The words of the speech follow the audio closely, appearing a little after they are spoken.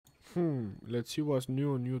Let's see what's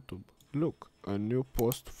new on YouTube. Look, a new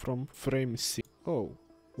post from FrameC. Oh,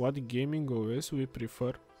 what gaming OS we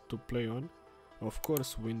prefer to play on? Of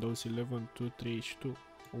course, Windows 11 23H2.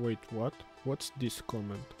 Wait, what? What's this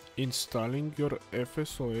comment? Installing your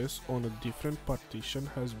FSOS on a different partition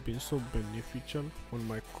has been so beneficial on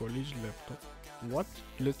my college laptop. What?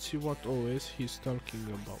 Let's see what OS he's talking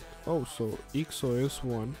about. Oh, so XOS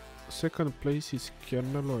 1, second place is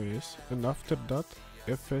kernel OS, and after that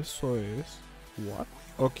FSOS. What?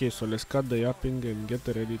 Okay, so let's cut the yapping and get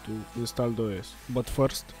ready to install the OS. But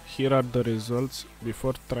first, here are the results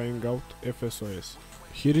before trying out FSOS.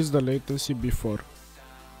 Here is the latency before,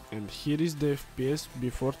 and here is the FPS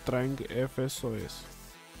before trying FSOS.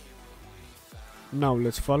 Now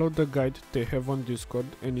let's follow the guide they have on Discord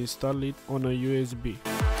and install it on a USB.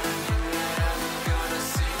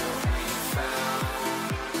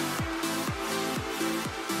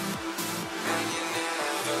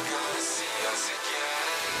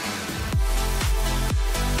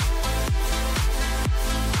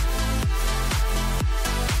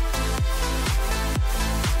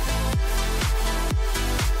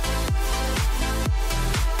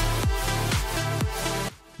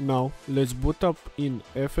 Now let's boot up in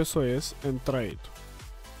FSOS and try it.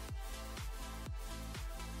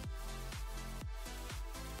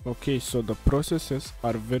 Okay, so the processes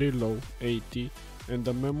are very low, 80, and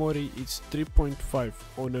the memory is 3.5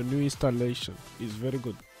 on a new installation. It's very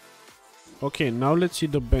good. Okay, now let's see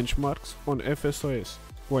the benchmarks on FSOS.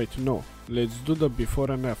 Wait, no, let's do the before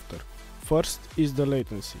and after. First is the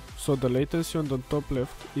latency. So the latency on the top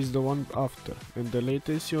left is the one after, and the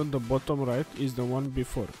latency on the bottom right is the one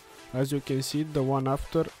before. As you can see, the one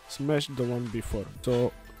after smashed the one before,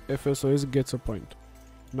 so FSOS gets a point.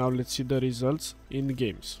 Now let's see the results in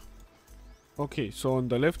games. Okay, so on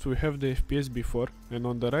the left we have the FPS before, and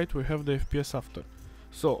on the right we have the FPS after.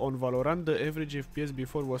 So on Valorant the average FPS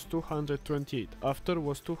before was 228, after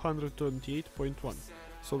was 228.1.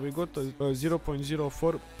 So we got a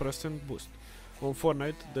 0.04% boost. On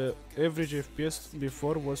Fortnite, the average FPS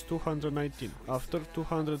before was 219, after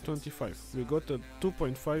 225. We got a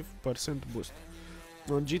 2.5% boost.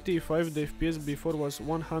 On GTA 5, the FPS before was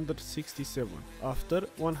 167, after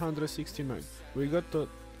 169. We got a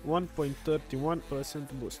 1.31%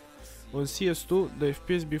 boost. On CS2, the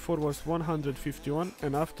FPS before was 151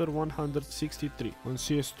 and after 163. On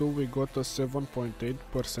CS2, we got a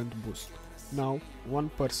 7.8% boost. Now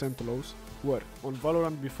 1% lows were on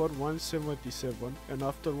Valorant before 177 and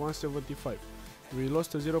after 175. We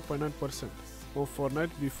lost a 0.9%. On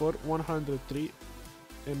Fortnite before 103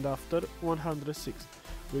 and after 106.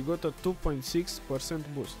 We got a 2.6%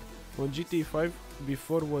 boost. On GTA 5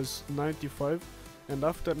 before was 95 and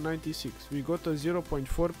after 96. We got a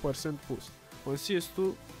 0.4% boost. On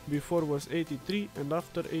CS2 before was 83 and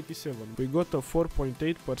after 87. We got a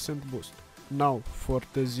 4.8% boost. Now for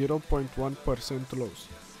the 0.1% loss.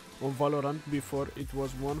 On Valorant before it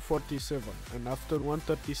was 147 and after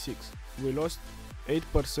 136. We lost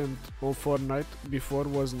 8%. On Fortnite before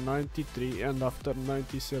was 93 and after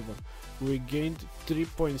 97. We gained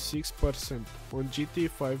 3.6%. On GTA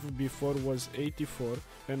 5 before was 84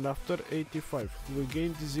 and after 85. We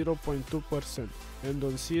gained 0.2%. And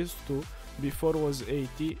on CS2 before was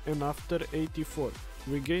 80 and after 84.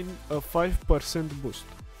 We gained a 5% boost.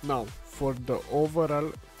 Now, for the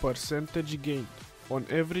overall percentage gained. On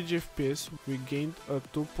average FPS, we gained a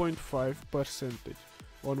 2.5%.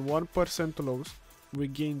 On 1% loss, we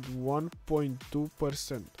gained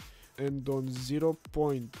 1.2%. And on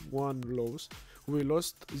 0.1 loss, we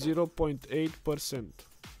lost 0.8%.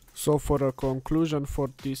 So for a conclusion for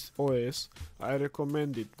this OS, I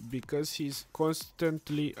recommend it because he's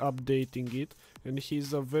constantly updating it and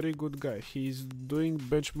he's a very good guy. He's doing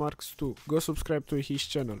benchmarks too. Go subscribe to his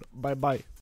channel. Bye bye.